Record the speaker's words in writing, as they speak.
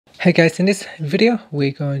Hey guys, in this video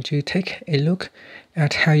we're going to take a look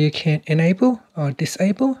at how you can enable or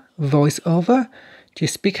disable VoiceOver to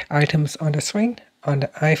speak items on the screen on the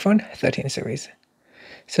iPhone 13 series.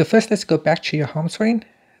 So first let's go back to your home screen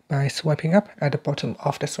by swiping up at the bottom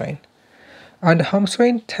of the screen. On the home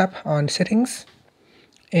screen, tap on Settings,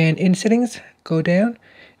 and in Settings go down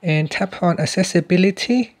and tap on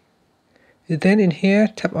Accessibility. Then in here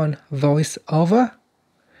tap on VoiceOver,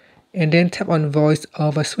 and then tap on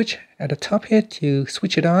VoiceOver switch at the top here to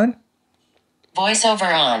switch it on.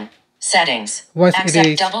 VoiceOver on. Settings.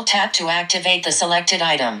 Double tap to activate the selected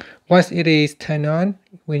item. Once it is turned on,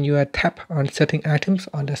 when you tap on certain items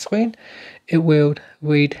on the screen, it will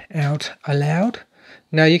read out aloud.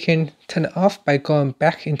 Now you can turn it off by going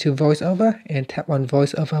back into VoiceOver and tap on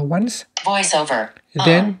VoiceOver once. VoiceOver.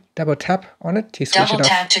 Then double tap on it to switch it off. Double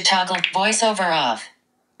tap to toggle VoiceOver off.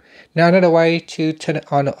 Now another way to turn it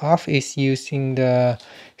on or off is using the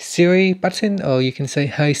Siri button, or you can say,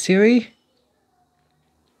 "Hey Siri."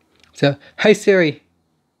 So, "Hey Siri,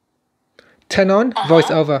 turn on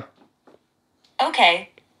VoiceOver."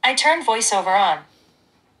 Okay, I turned VoiceOver on.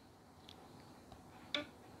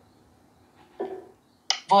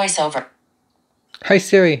 VoiceOver. "Hey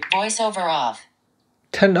Siri, VoiceOver off.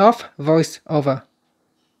 turn off VoiceOver."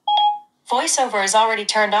 VoiceOver is already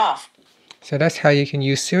turned off. So that's how you can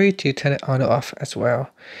use Siri to turn it on or off as well.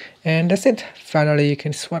 And that's it. Finally, you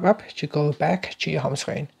can swipe up to go back to your home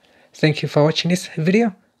screen. Thank you for watching this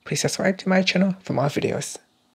video. Please subscribe to my channel for more videos.